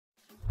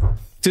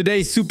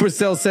Today,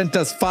 Supercell sent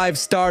us 5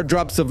 star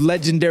drops of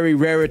legendary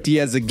rarity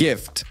as a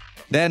gift.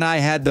 Then I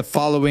had the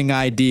following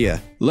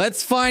idea.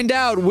 Let's find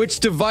out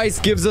which device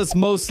gives us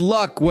most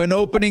luck when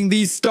opening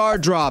these star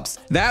drops.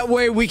 That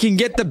way we can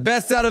get the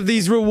best out of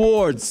these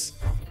rewards.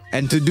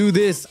 And to do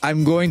this,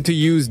 I'm going to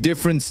use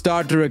different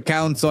starter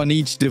accounts on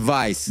each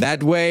device.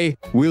 That way,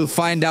 we'll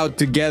find out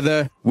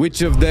together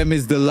which of them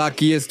is the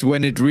luckiest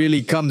when it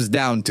really comes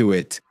down to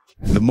it.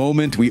 The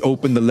moment we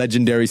open the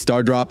legendary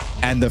star drop,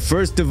 and the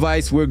first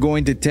device we're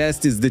going to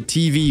test is the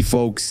TV,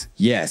 folks.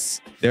 Yes,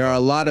 there are a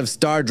lot of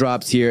star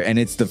drops here, and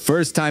it's the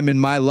first time in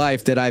my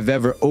life that I've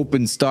ever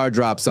opened star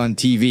drops on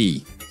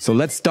TV. So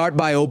let's start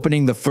by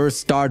opening the first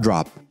star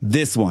drop.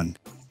 This one.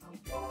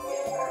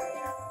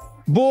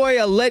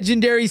 Boy, a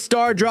legendary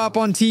star drop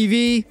on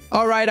TV.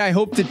 All right, I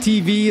hope the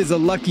TV is a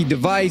lucky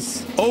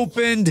device.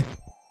 Opened.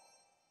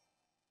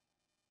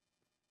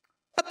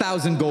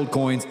 1,000 gold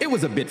coins. It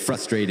was a bit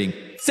frustrating.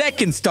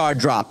 Second star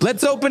drop.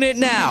 Let's open it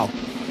now.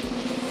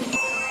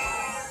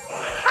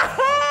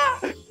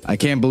 I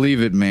can't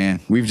believe it, man.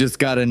 We've just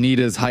got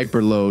Anita's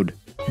hyperload.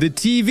 The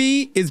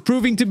TV is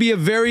proving to be a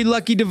very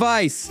lucky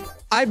device.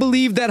 I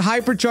believe that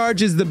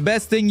hypercharge is the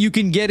best thing you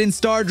can get in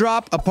star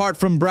drop, apart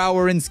from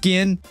Brower and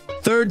skin.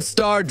 Third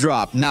star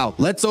drop. Now,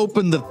 let's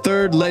open the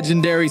third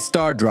legendary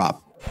star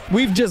drop.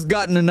 We've just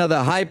gotten another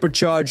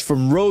hypercharge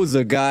from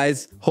Rosa,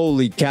 guys.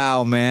 Holy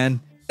cow,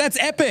 man. That's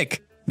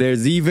epic!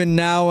 There's even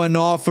now an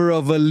offer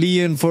of a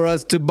Leon for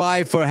us to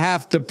buy for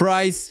half the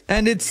price,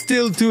 and it's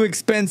still too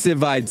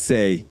expensive, I'd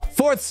say.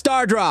 Fourth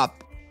star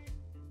drop.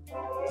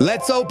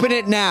 Let's open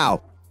it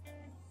now.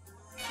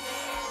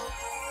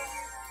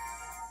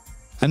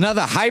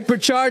 Another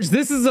hypercharge?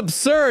 This is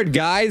absurd,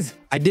 guys.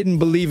 I didn't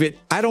believe it.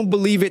 I don't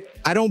believe it.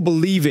 I don't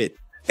believe it.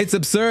 It's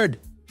absurd.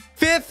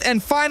 Fifth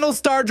and final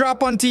star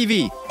drop on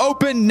TV.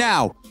 Open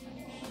now.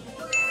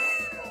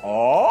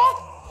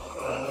 Oh?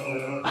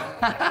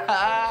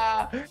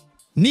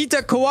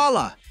 Nita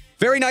Koala.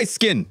 Very nice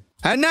skin.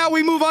 And now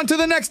we move on to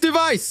the next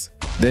device.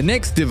 The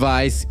next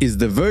device is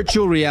the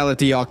virtual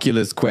reality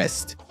Oculus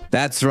Quest.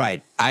 That's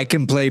right. I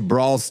can play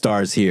Brawl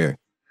Stars here.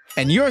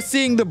 And you're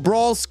seeing the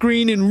Brawl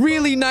screen in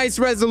really nice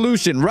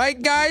resolution,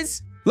 right,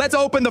 guys? Let's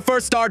open the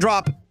first star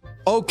drop.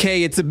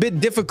 Okay, it's a bit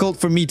difficult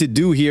for me to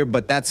do here,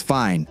 but that's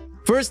fine.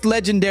 First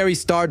legendary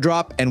star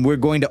drop, and we're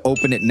going to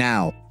open it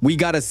now. We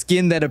got a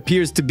skin that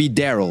appears to be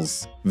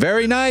Daryl's.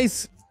 Very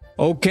nice.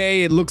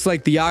 Okay, it looks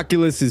like the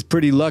Oculus is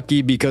pretty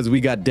lucky because we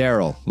got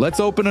Daryl. Let's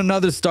open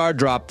another star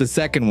drop, the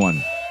second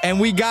one. And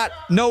we got...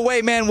 No,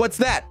 wait, man, what's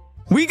that?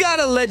 We got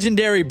a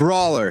legendary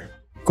brawler.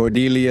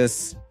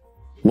 Cordelius.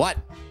 What?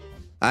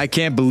 I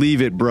can't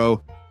believe it,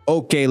 bro.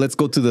 Okay, let's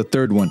go to the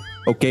third one.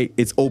 Okay,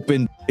 it's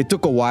opened. It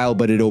took a while,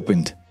 but it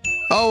opened.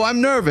 Oh,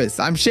 I'm nervous.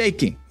 I'm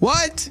shaking.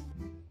 What?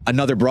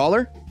 Another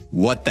brawler?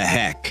 What the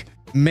heck?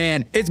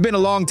 Man, it's been a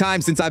long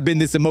time since I've been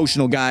this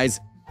emotional,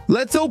 guys.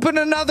 Let's open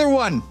another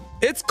one.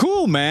 It's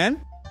cool, man.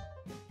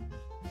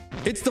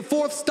 It's the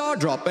fourth star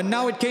drop, and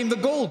now it came the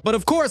gold. But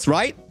of course,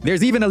 right?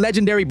 There's even a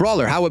legendary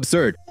brawler. How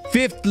absurd.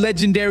 Fifth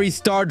legendary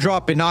star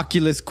drop in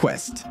Oculus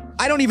Quest.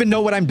 I don't even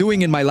know what I'm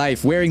doing in my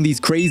life, wearing these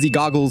crazy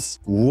goggles.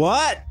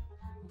 What?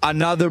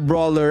 Another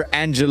brawler,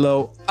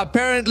 Angelo.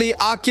 Apparently,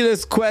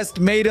 Oculus Quest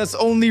made us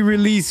only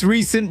release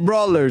recent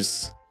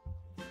brawlers.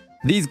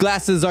 These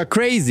glasses are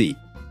crazy.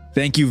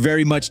 Thank you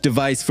very much,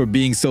 device, for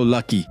being so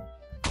lucky.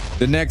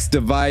 The next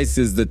device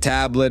is the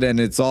tablet, and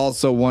it's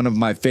also one of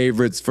my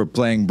favorites for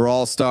playing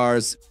Brawl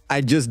Stars.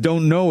 I just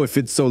don't know if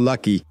it's so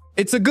lucky.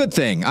 It's a good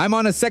thing. I'm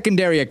on a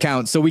secondary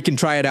account, so we can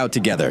try it out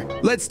together.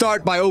 Let's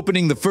start by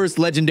opening the first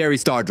legendary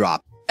star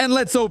drop. And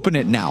let's open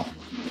it now.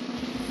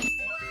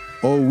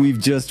 Oh, we've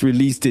just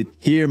released it.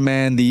 Here,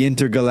 man, the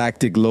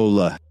Intergalactic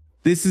Lola.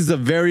 This is a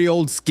very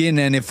old skin,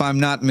 and if I'm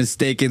not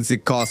mistaken,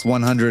 it cost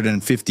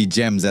 150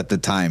 gems at the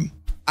time.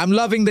 I'm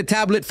loving the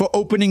tablet for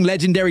opening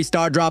legendary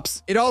star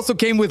drops. It also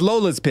came with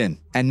Lola's pin.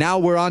 And now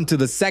we're on to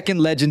the second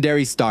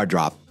legendary star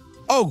drop.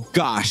 Oh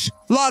gosh,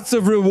 lots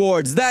of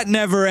rewards. That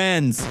never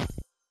ends.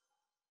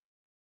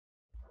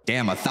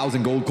 Damn,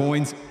 1,000 gold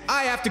coins.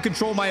 I have to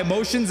control my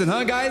emotions, and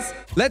huh, guys?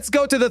 Let's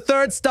go to the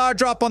third star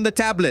drop on the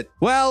tablet.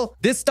 Well,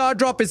 this star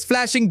drop is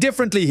flashing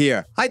differently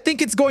here. I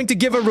think it's going to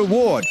give a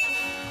reward.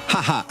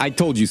 Haha, I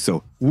told you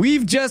so.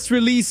 We've just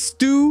released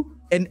Stu,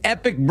 an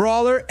epic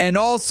brawler, and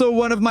also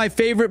one of my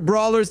favorite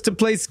brawlers to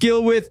play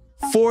skill with,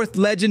 fourth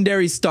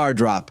legendary star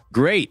drop.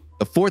 Great,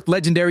 the fourth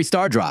legendary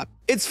star drop.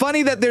 It's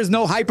funny that there's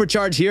no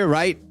hypercharge here,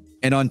 right?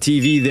 And on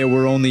TV,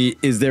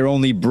 is there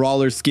only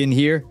brawler skin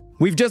here?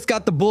 We've just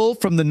got the bull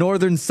from the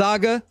Northern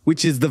Saga,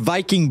 which is the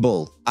Viking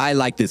bull. I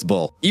like this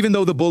bull, even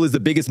though the bull is the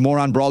biggest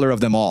moron brawler of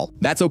them all.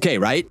 That's okay,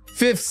 right?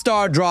 Fifth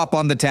star drop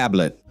on the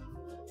tablet.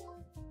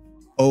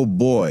 Oh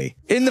boy.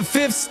 In the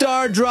fifth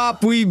star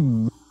drop,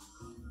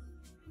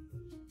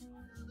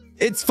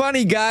 It's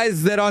funny,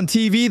 guys, that on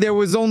TV there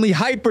was only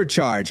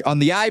hypercharge. On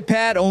the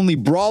iPad, only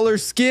brawler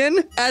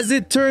skin. As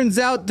it turns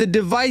out, the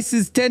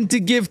devices tend to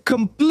give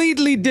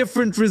completely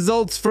different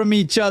results from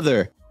each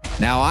other.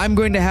 Now, I'm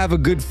going to have a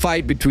good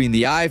fight between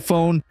the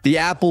iPhone, the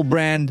Apple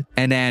brand,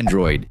 and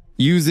Android.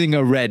 using a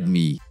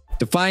Redmi.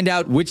 To find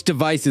out which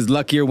device is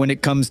luckier when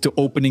it comes to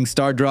opening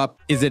Star Drop,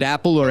 is it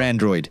Apple or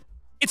Android?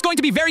 It's going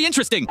to be very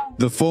interesting.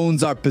 The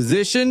phones are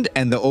positioned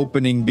and the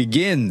opening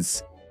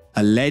begins.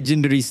 A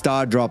legendary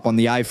Star Drop on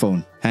the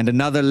iPhone and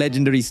another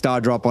legendary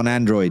Star Drop on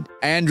Android.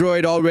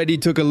 Android already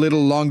took a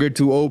little longer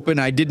to open.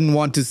 I didn't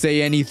want to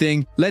say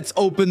anything. Let's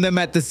open them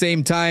at the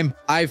same time.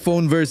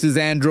 iPhone versus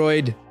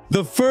Android.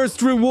 The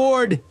first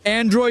reward,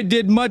 Android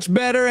did much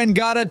better and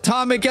got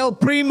Atomic El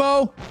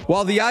Primo,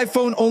 while the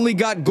iPhone only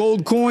got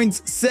gold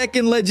coins,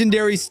 second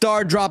legendary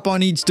Star Drop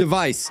on each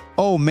device.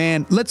 Oh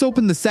man, let's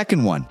open the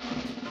second one.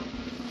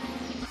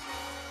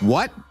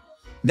 What?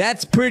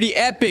 That's pretty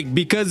epic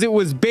because it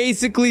was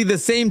basically the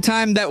same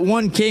time that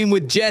one came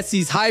with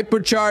Jesse's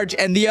Hypercharge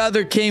and the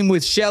other came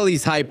with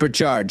Shelly's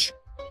Hypercharge.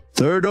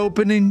 Third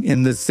opening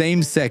in the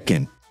same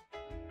second.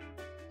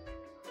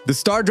 The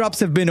Star Drops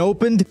have been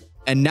opened,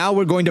 and now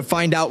we're going to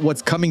find out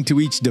what's coming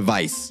to each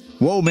device.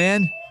 Whoa,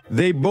 man.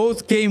 They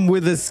both came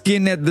with a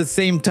skin at the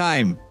same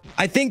time.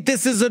 I think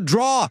this is a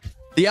draw.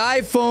 The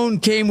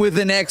iPhone came with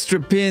an extra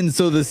pin,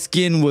 so the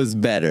skin was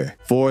better.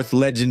 Fourth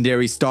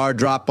legendary Star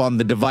Drop on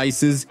the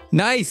devices.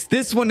 Nice.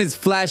 This one is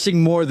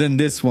flashing more than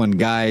this one,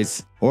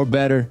 guys. Or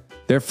better.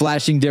 They're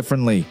flashing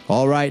differently.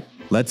 All right,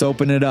 let's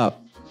open it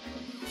up.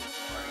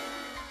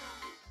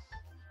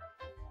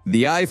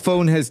 The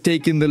iPhone has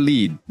taken the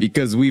lead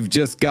because we've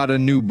just got a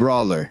new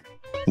brawler.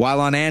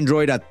 While on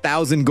Android,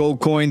 1,000 gold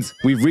coins,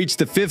 we've reached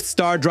the 5th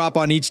Star Drop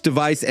on each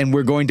device and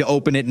we're going to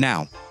open it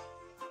now.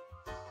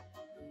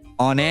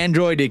 On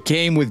Android, it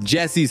came with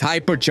Jesse's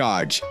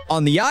Hypercharge.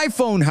 On the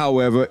iPhone,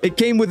 however, it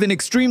came with an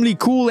extremely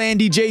cool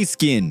Andy J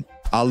skin.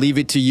 I'll leave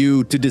it to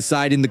you to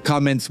decide in the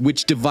comments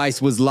which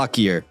device was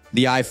luckier,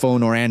 the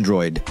iPhone or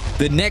Android.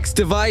 The next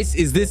device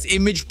is this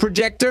image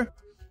projector.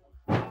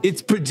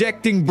 It's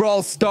projecting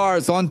Brawl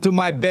stars onto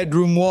my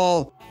bedroom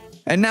wall.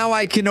 And now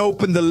I can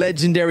open the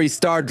legendary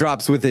Star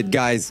Drops with it,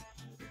 guys.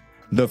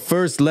 The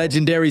first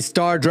legendary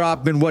Star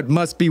Drop in what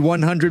must be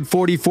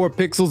 144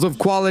 pixels of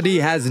quality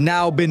has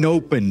now been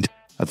opened.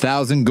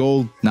 1,000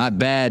 gold, not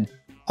bad.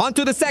 On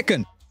to the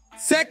second.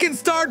 Second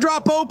Star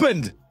Drop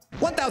opened.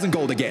 1,000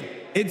 gold again.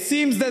 It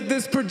seems that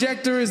this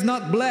projector is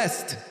not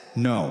blessed.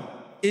 No,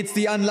 it's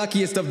the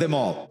unluckiest of them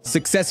all.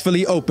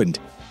 Successfully opened.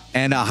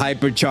 And a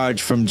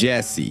Hypercharge from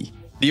Jesse.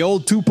 The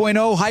old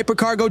 2.0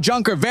 Hypercargo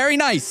Junker, very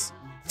nice.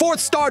 4th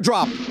Star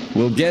Drop.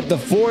 We'll get the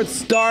 4th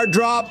Star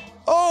Drop.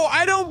 Oh,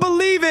 I don't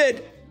believe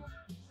it!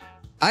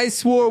 I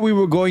swore we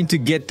were going to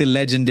get the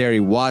legendary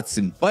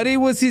Watson, but it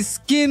was his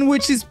skin,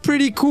 which is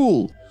pretty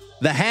cool.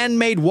 The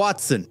handmade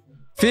Watson.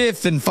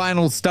 5th and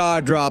final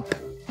Star Drop.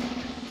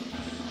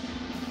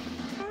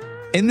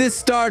 In this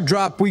Star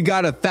Drop, we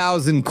got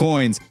 1,000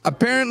 coins.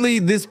 Apparently,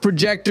 this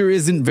projector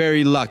isn't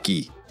very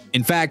lucky.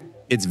 In fact,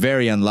 it's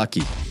very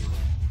unlucky.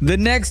 The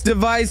next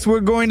device we're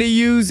going to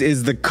use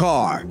is the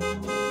car.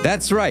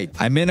 That's right,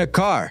 I'm in a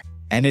car.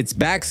 And its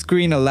back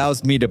screen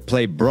allows me to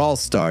play Brawl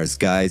Stars,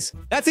 guys.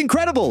 That's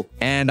incredible!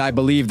 And I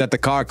believe that the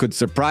car could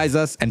surprise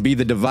us and be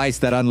the device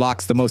that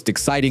unlocks the most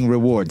exciting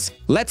rewards.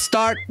 Let's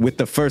start with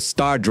the first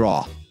star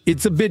draw.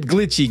 It's a bit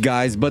glitchy,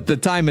 guys, but the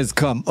time has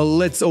come.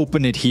 Let's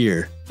open it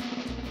here.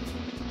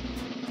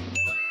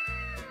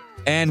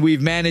 And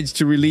we've managed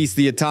to release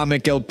the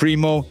Atomic El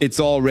Primo. It's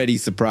already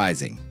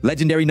surprising.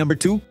 Legendary number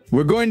 2.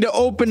 We're going to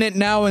open it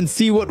now and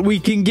see what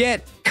we can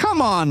get.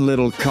 Come on,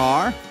 little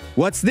car.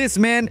 What's this,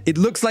 man? It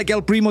looks like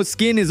El Primo's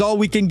skin is all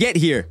we can get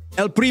here.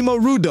 El Primo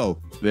Rudo.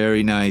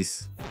 Very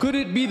nice. Could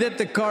it be that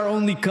the car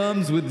only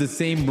comes with the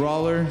same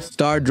brawler?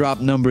 Star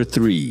Drop number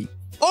 3.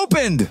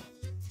 Opened!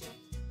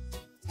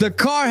 The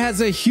car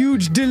has a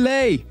huge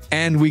delay.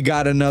 And we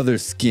got another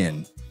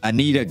skin.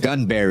 Anita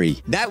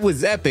Gunberry. That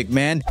was epic,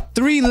 man.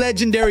 3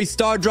 legendary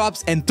Star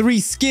Drops and 3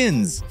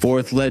 skins.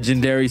 4th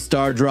legendary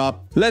Star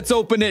Drop. Let's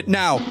open it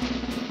now.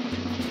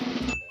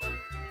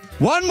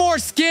 One more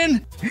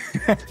skin.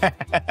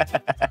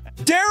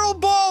 Daryl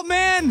Ball,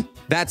 man.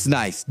 That's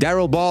nice.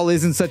 Daryl Ball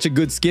isn't such a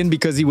good skin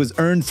because he was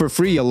earned for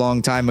free a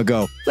long time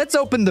ago. Let's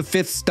open the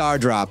 5th Star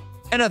Drop.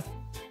 And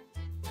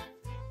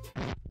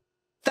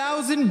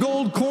 1,000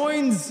 gold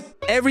coins.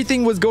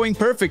 Everything was going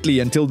perfectly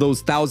until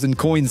those 1,000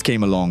 coins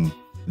came along.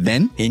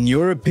 Then, in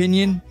your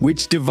opinion,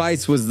 which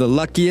device was the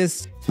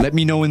luckiest? Let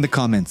me know in the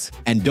comments.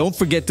 And don't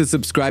forget to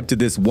subscribe to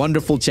this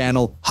wonderful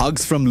channel,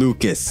 Hugs from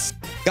Lucas.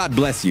 God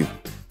bless you.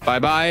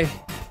 Bye-bye.